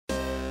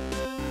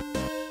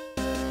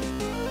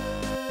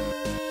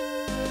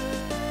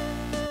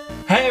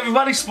Hey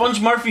everybody,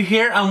 SpongeHammer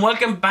here and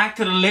welcome back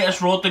to the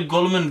latest Road to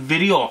Guilliman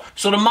video.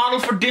 So the model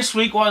for this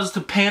week was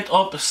to paint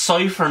up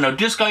Cypher. Now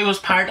this guy was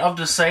part of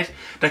the set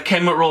that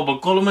came with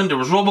Robo Guilliman. There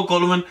was Robo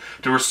Guilliman,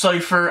 there was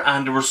Cypher,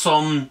 and there was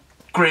some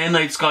Grey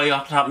Knights guy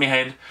off the top of my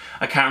head.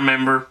 I can't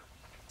remember.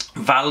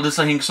 Valdis,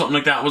 I think, something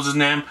like that was his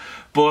name.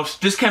 But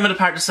this came in a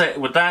part to set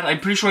with that.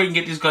 I'm pretty sure you can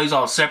get these guys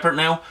all separate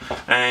now.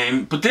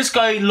 But this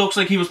guy looks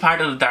like he was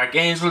part of the Dark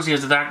Angels. He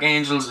has the Dark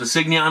Angels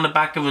insignia on the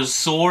back of his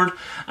sword,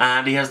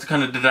 and he has the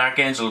kind of the Dark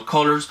Angel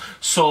colours.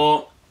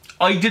 So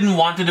I didn't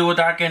want to do a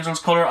Dark Angels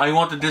colour. I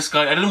wanted this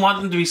guy. I didn't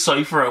want him to be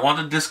Cypher. I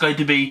wanted this guy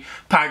to be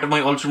part of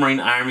my Ultramarine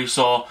army.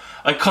 So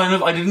I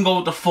didn't go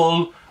with the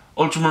full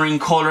Ultramarine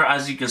colour.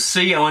 As you can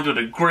see, I went with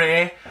a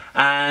grey,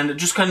 and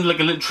just kind of like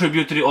a little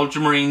tribute to the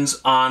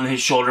Ultramarines on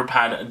his shoulder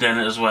pad then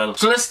as well.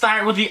 So let's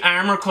start with the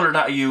armour colour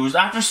that I used.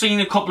 After seeing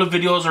a couple of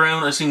videos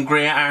around, I seen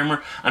grey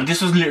armour, and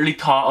this was literally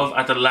thought of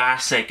at the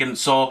last second.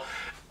 So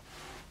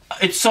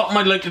it's something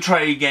I'd like to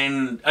try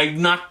again.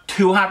 I'm not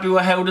too happy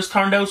with how this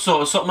turned out,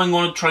 so it's something I'm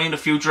going to try in the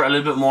future a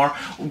little bit more.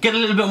 Get a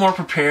little bit more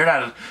prepared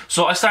at it.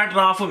 So I started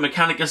off with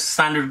Mechanicus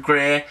Standard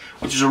Grey,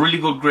 which is a really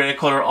good grey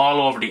colour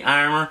all over the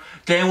armour.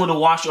 Then with a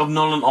wash of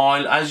Null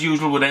Oil, as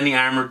usual with any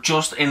armour,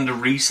 just in the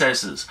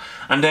recesses.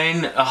 And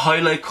then a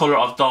highlight colour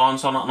of Dawn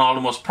Sun on all the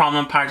most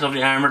prominent parts of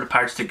the armour, the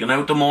parts sticking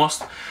out the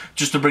most,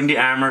 just to bring the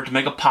armour, to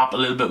make it pop a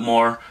little bit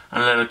more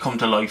and let it come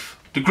to life.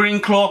 The green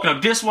cloak, now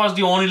this was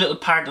the only little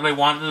part that I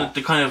wanted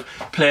to kind of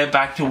play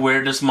back to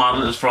where this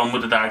model is from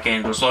with the Dark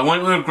Angel. So I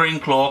went with a green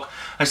cloak.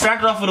 I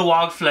started off with a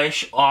Wog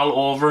Flesh all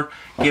over,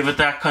 give it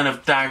that kind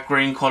of dark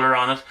green colour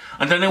on it.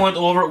 And then I went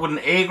over it with an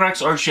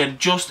Agrax Earthshed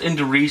just in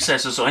the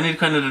recesses. So any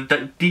kind of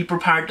the deeper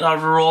part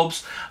of the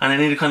robes and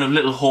any kind of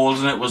little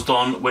holes in it was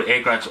done with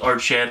Agrax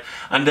Earthshed.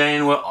 And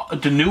then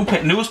with the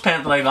newest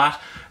paint that I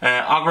got,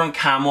 Ogren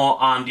Camo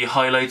on the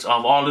highlights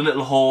of all the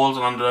little holes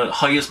and on the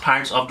highest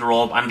parts of the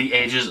robe and the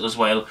edges as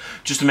well,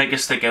 just to make it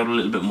stick out a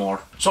little bit more.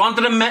 So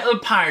onto the metal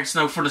parts.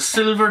 Now for the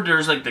silver,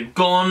 there's like the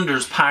gun,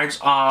 there's parts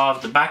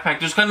of the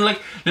backpack, there's kind of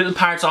like little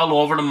parts all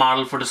over the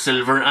model for the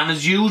silver, and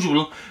as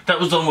usual that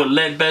was done with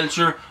Lead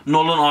Belcher,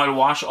 Null and Oil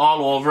wash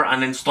all over,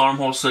 and then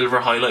Stormhole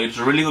Silver highlighted. It's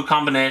a really good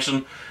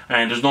combination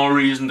and there's no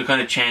reason to kind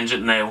of change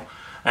it now.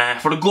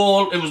 For the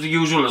gold, it was the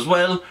usual as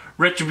well.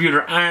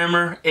 Retributor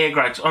Armour,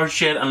 Agrax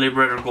Earthshed and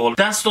Liberator Gold.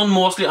 That's done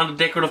mostly on the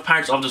decorative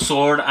parts of the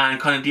sword and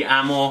kind of the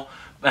ammo,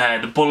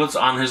 the bullets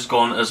on his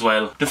gun as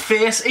well. The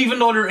face, even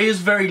though there is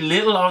very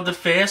little of the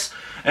face,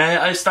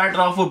 I started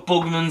off with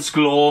Bugman's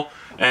Glow,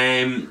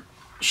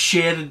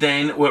 shaded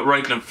then with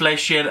Reichland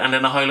Flesh Shade, and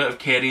then a highlight of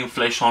Cadian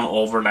Flesh Hunt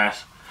over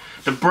that.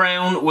 The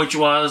brown, which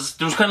was,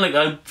 there was kind of like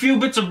a few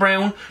bits of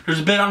brown.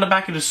 There's a bit on the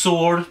back of the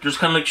sword. There's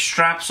kind of like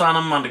straps on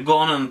him, on the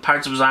gun and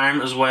parts of his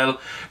arm as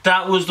well.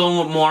 That was done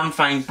with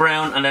Mornfang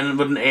brown, and then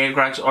with an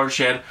Agrax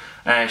Earthshed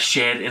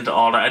shade into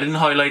all that. I didn't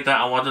highlight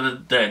that. I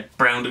wanted the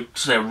brown to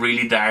stay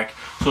really dark.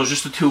 So it's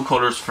just the two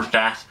colours for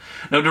that.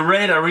 Now the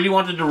red, I really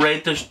wanted the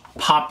red to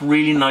pop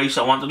really nice.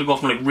 I wanted to go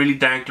from like really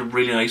dark to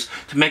really nice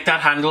to make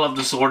that handle of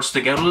the sword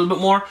stick out a little bit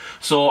more.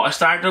 So I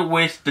started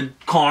with the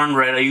corn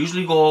red. I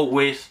usually go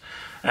with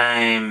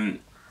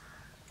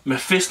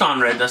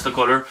Mephiston red, that's the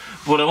colour,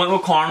 but I went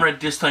with corn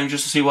red this time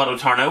just to see what it would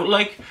turn out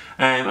like.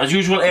 As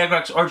usual,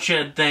 Agrax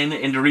Earthshed then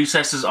in the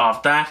recesses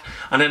of that,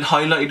 and then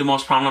highlighted the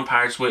most prominent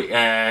parts with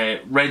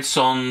Red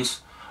Sun's,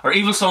 or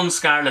Evil Sun's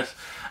Scarlet,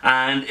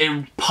 and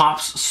it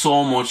pops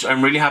so much.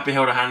 I'm really happy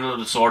how the handle of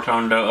the sword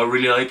turned out. I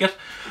really like it.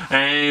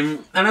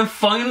 And then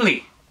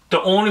finally,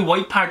 the only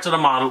white parts of the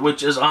model,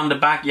 which is on the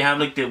back. You have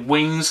like the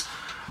wings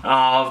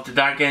of the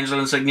Dark Angel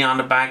insignia on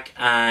the back,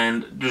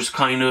 and there's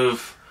kind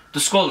of the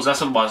skulls,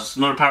 that's what it was.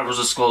 Another part was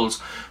the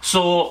skulls.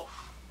 So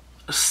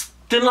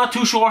still not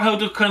too sure how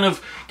to kind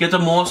of get the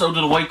most out of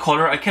the white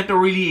colour. I kept it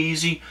really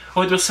easy. I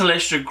went with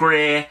Celestial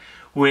Grey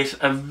with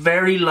a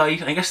very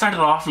light, I think I started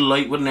off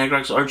light with an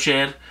Agrax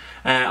Earthshed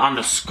on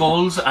the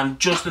skulls and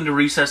just in the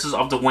recesses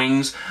of the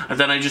wings, and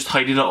then I just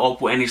tidied it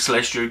up with any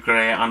Celestial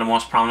Grey on the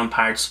most prominent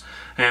parts,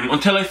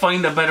 until I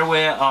find a better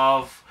way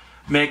of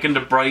making the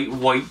bright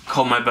white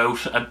come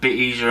about a bit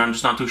easier. I'm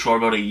just not too sure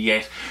about it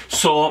yet.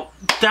 So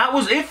that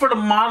was it for the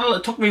model.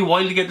 It took me a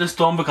while to get this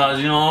done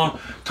because, you know,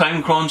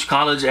 time crunch,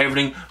 college,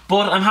 everything.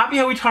 But I'm happy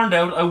how he turned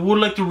out. I would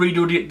like to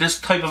redo this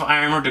type of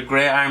armour, the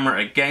grey armour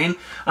again.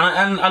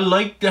 And I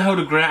like how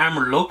the grey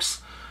armour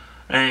looks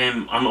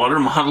on other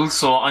models.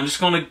 So I'm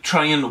just going to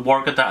try and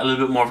work at that a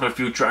little bit more for the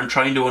future and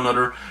try and do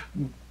another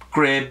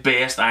grey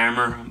based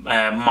armour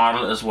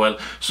model as well.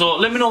 So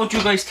let me know what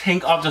you guys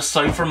think of the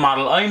Cypher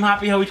model. I'm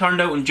happy how he turned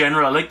out in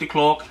general. I like the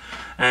cloak.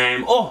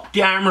 Oh,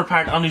 the armour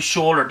part on his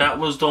shoulder, that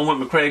was done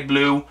with McCraig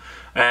Blue,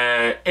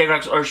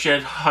 Agrax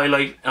Earthshed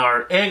highlight,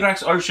 or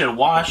Agrax Earthshed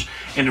wash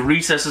in the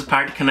recesses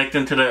part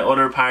connecting to the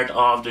other part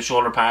of the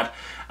shoulder pad,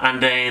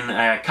 and then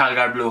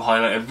Calgar Blue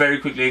highlight. I very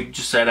quickly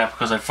just said that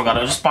because I forgot.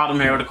 I just spotted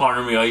him here with the corner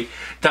of my eye.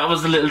 That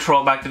was the little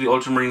throwback to the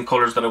Ultramarine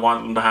colours that I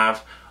wanted them to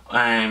have.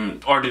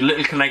 or the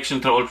little connection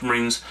to the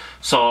Ultramarines.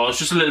 So it's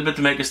just a little bit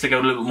to make it stick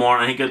out a little bit more,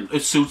 and I think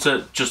it suits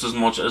it just as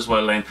much as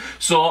well then.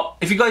 So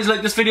if you guys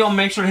like this video,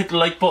 make sure to hit the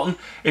like button.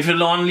 If you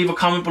want to leave a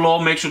comment below,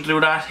 make sure to do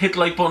that. Hit the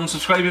like button,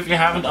 subscribe if you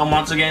haven't, and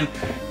once again,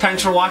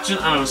 thanks for watching,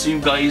 and I will see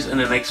you guys in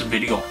the next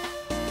video.